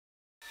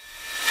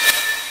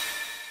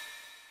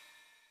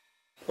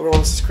Hello,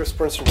 this is Chris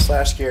Burns from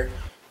SlashGear.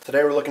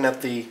 Today we're looking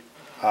at the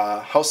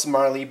House of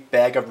Marley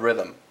Bag of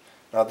Rhythm.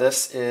 Now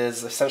this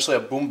is essentially a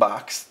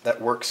boombox that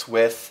works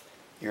with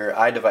your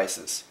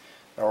iDevices.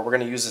 Now what we're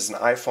going to use is an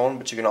iPhone,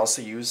 but you can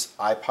also use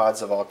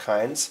iPods of all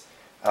kinds.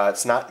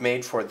 It's not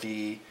made for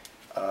the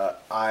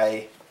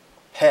iPad,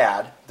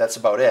 that's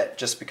about it,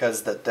 just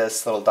because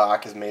this little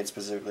dock is made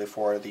specifically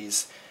for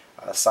these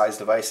size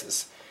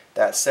devices.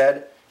 That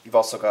said, you've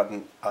also got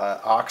an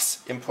aux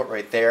input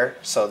right there,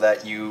 so that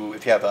if you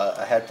have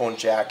a headphone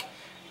jack,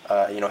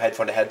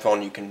 headphone to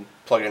headphone, you can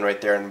plug it in right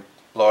there and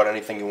blow out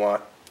anything you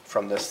want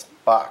from this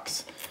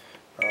box.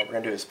 What we're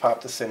going to do is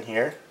pop this in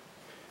here.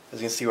 As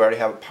you can see, we already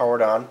have it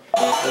powered on.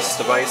 This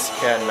device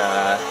can,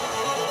 let's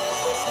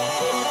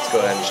go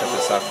ahead and shut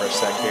this off for a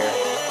sec here.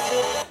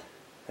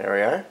 There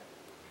we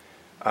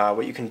are.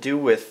 What you can do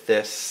with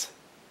this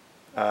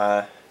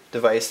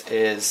device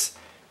is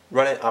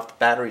run it off the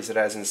batteries it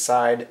has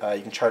inside.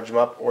 You can charge them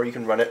up, or you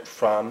can run it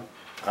from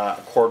a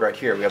cord right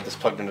here. We have this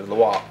plugged into the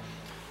wall.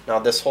 Now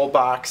this whole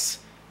box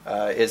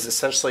is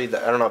essentially,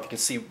 I don't know if you can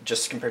see,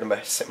 just compared to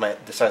the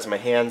size of my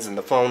hands and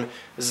the phone,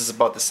 this is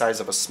about the size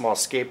of a small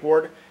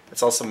skateboard.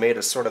 It's also made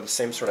of sort of the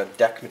same sort of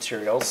deck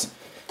materials.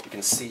 You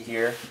can see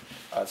here,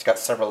 it's got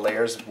several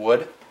layers of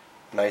wood.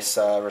 Nice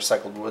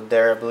recycled wood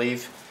there, I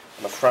believe.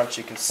 On the front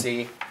you can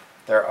see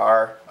there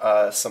are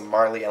some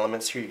Marley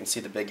elements here. You can see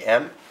the big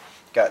M.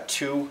 Got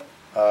two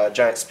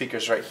giant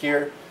speakers right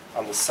here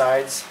on the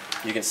sides.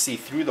 You can see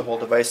through the whole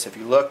device if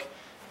you look.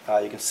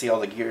 You can see all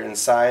the gear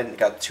inside. You've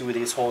got two of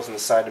these holes in the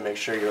side to make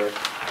sure your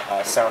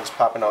sound's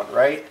popping out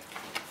right.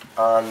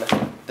 On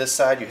this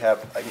side you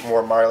have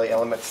more Marley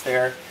elements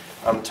there.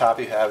 On the top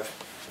you have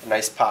a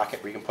nice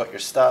pocket where you can put your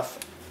stuff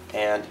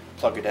and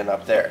plug it in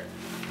up there.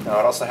 Now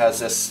it also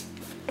has this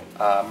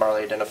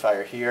Marley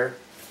identifier here,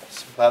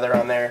 some leather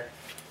on there,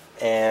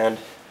 and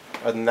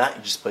other than that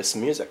you just play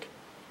some music.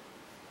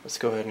 Let's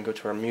go ahead and go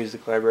to our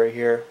music library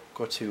here.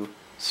 Go to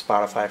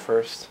Spotify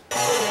first.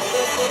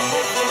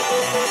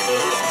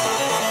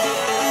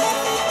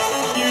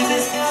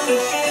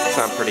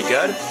 Sound pretty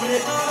good.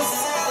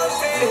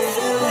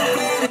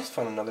 Let's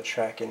find another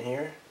track in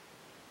here.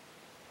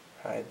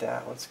 Hide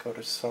that. Let's go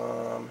to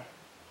some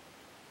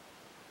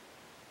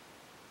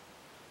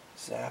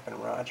Zap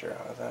and Roger.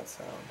 How does that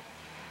sound?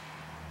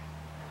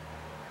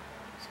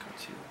 Let's go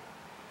to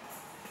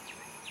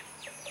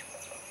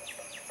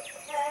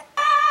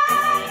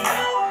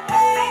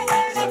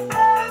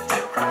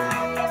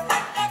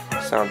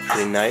sound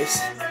pretty nice.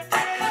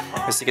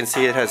 As you can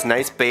see, it has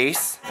nice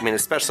bass. I mean,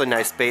 especially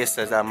nice bass,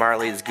 as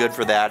Marley is good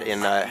for that in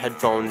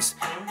headphones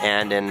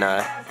and in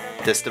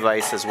this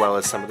device, as well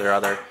as some of their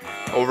other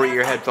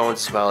over-ear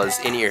headphones, as well as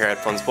in-ear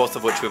headphones, both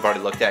of which we've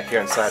already looked at here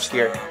on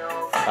SlashGear.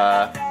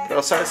 It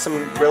also has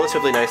some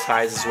relatively nice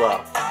highs as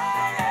well.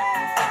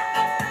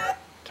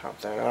 Top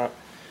that up.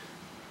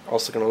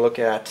 Also going to look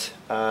at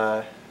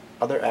other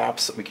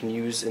apps that we can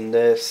use in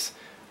this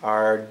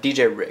are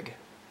DJ Rig.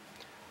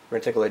 We're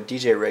going to take a look at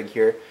DJ Rig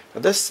here.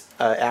 Now this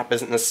app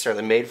isn't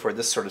necessarily made for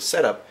this sort of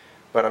setup,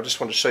 but I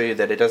just want to show you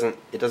that it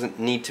doesn't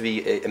need to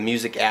be a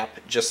music app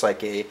just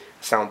like a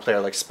sound player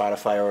like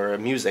Spotify or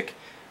music.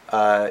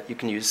 You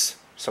can use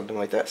something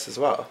like this as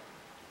well.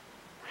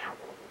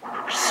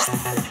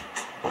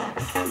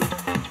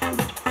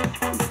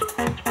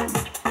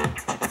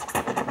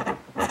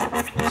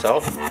 So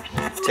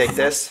take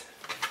this,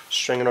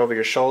 string it over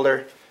your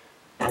shoulder,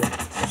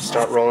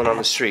 start rolling on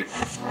the street.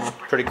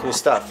 Pretty cool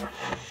stuff.